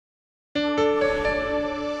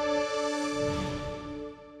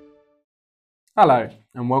Hello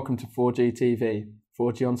and welcome to 4G TV,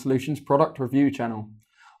 4G On Solutions product review channel.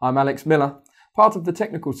 I'm Alex Miller, part of the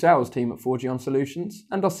technical sales team at 4G On Solutions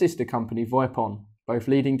and our sister company VoIPON, both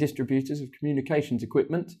leading distributors of communications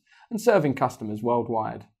equipment and serving customers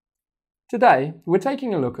worldwide. Today, we're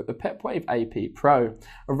taking a look at the Pepwave AP Pro,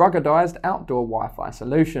 a ruggedized outdoor Wi-Fi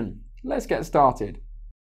solution. Let's get started.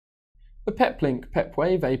 The Peplink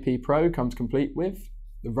Pepwave AP Pro comes complete with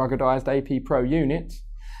the ruggedized AP Pro unit,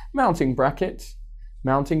 mounting bracket,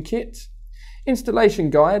 mounting kit, installation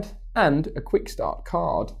guide and a quick start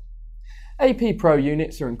card. AP Pro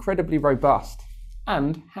units are incredibly robust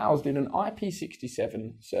and housed in an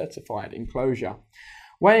IP67 certified enclosure,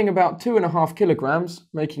 weighing about 2.5 kilograms,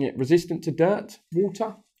 making it resistant to dirt,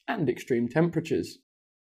 water and extreme temperatures.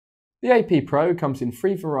 The AP Pro comes in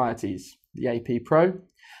 3 varieties: the AP Pro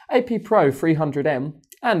 300M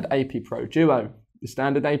and AP Pro Duo. The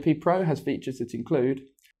standard AP Pro has features that include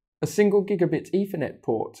a single gigabit Ethernet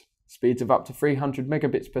port, speeds of up to 300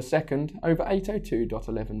 megabits per second over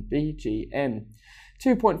 802.11 BGN,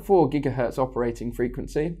 2.4 GHz operating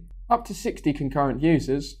frequency, up to 60 concurrent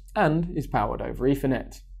users, and is powered over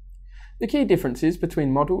Ethernet. The key differences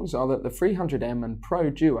between models are that the 300M and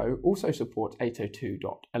Pro Duo also support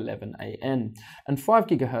 802.11 AN and 5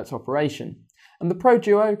 GHz operation, and the Pro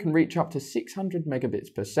Duo can reach up to 600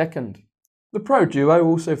 megabits per second. The Pro Duo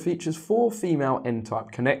also features 4 female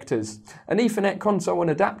N-type connectors, an Ethernet console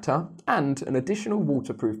and adapter, and an additional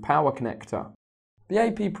waterproof power connector. The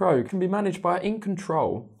AP Pro can be managed by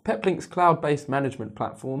InControl, Peplink's cloud-based management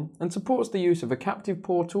platform, and supports the use of a captive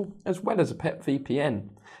portal as well as a PepVPN,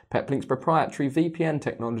 Peplink's proprietary VPN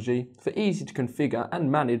technology for easy to configure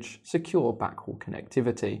and manage secure backhaul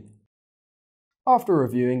connectivity. After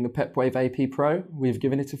reviewing the Pepwave AP Pro, we have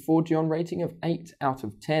given it a 4G On rating of 8 out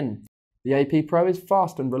of 10. The AP Pro is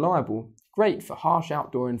fast and reliable, great for harsh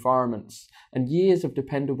outdoor environments, and years of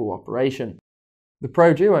dependable operation. The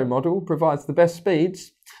Pro Duo model provides the best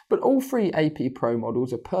speeds, but all 3 AP Pro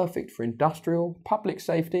models are perfect for industrial, public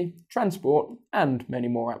safety, transport, and many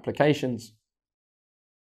more applications.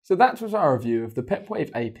 So that was our review of the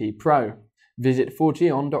Pepwave AP Pro. Visit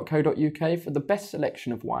 4gon.co.uk for the best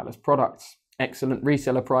selection of wireless products, excellent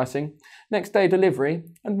reseller pricing, next day delivery,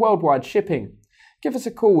 and worldwide shipping. Give us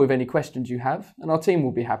a call with any questions you have and our team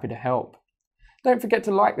will be happy to help. Don't forget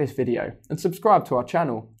to like this video and subscribe to our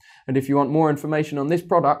channel. And if you want more information on this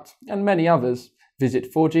product and many others,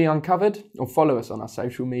 visit 4G Uncovered or follow us on our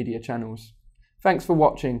social media channels. Thanks for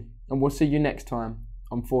watching and we'll see you next time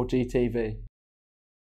on 4G TV.